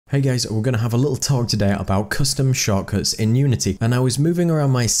Hey guys, we're going to have a little talk today about custom shortcuts in Unity, and I was moving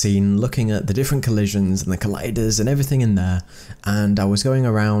around my scene looking at the different collisions and the colliders and everything in there, and I was going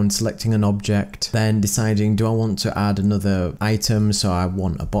around selecting an object, then deciding do I want to add another item, so I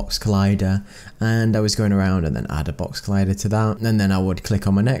want a box collider, and I was going around and then add a box collider to that, and then I would click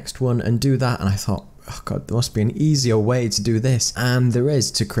on my next one and do that, and I thought, oh god, there must be an easier way to do this, and there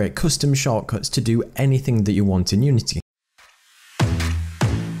is, to create custom shortcuts to do anything that you want in Unity.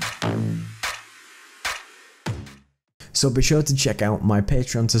 So be sure to check out my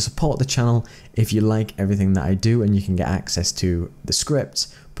Patreon to support the channel if you like everything that I do, and you can get access to the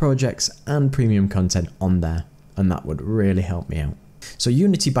scripts, projects and premium content on there, and that would really help me out. So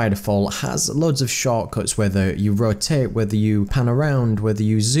Unity by default has loads of shortcuts, whether you rotate, whether you pan around, whether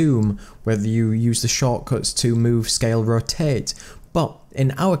you zoom, whether you use the shortcuts to move, scale, rotate. But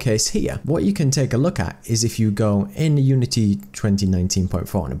in our case here, what you can take a look at is if you go in Unity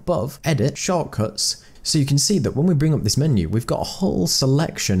 2019.4 and above, edit, shortcuts, so you can see that when we bring up this menu, we've got a whole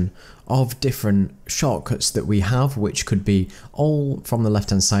selection of different shortcuts that we have, which could be all from the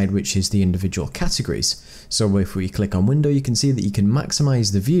left hand side, which is the individual categories. So if we click on window, you can see that you can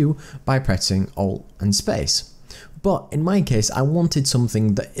maximize the view by pressing Alt and space. But in my case, I wanted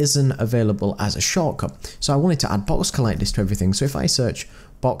something that isn't available as a shortcut. So I wanted to add box colliders to everything. So if I search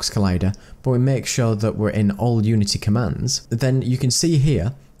box collider, but we make sure that we're in all Unity commands, then you can see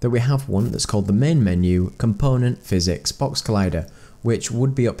here that we have one that's called the main menu, component, physics, box collider, which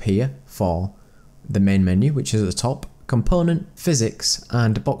would be up here for the main menu, which is at the top, component, physics,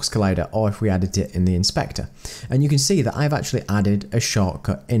 and box collider, or if we added it in the inspector. And you can see that I've actually added a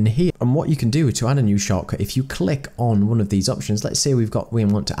shortcut in here. And what you can do to add a new shortcut, if you click on one of these options, let's say we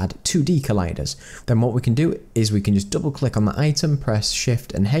want to add 2D colliders, then what we can do is we can just double click on the item, press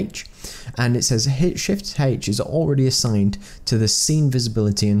Shift and H, and it says Shift H is already assigned to the scene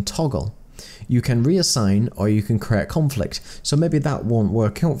visibility and toggle. You can reassign or you can create conflict. So maybe that won't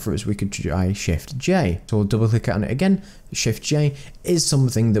work out for us. We could try Shift J. So we'll double click on it again. Shift J is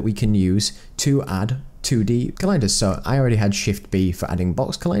something that we can use to add 2D colliders. So I already had Shift B for adding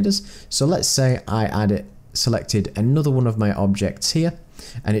box colliders. So let's say I selected another one of my objects here,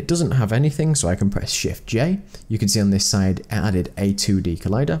 and it doesn't have anything, so I can press Shift J. You can see on this side I added a 2D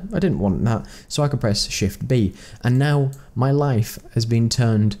collider. I didn't want that, so I can press Shift B, and now my life has been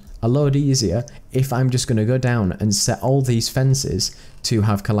turned a lot easier if I'm just going to go down and set all these fences to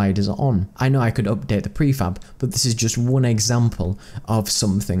have colliders on. I know I could update the prefab, but this is just one example of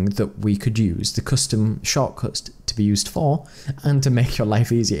something that we could use the custom shortcuts to be used for, and to make your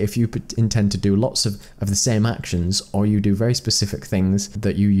life easier if you intend to do lots of the same actions, or you do very specific things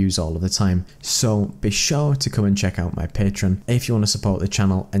that you use all of the time. So be sure to come and check out my Patreon if you want to support the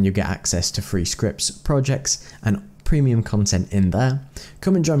channel, and you get access to free scripts, projects and premium content in there.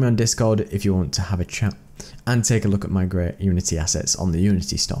 Come and join me on Discord if you want to have a chat, and take a look at my great Unity assets on the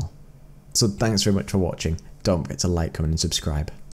Unity store. So thanks very much for watching. Don't forget to like, comment and subscribe.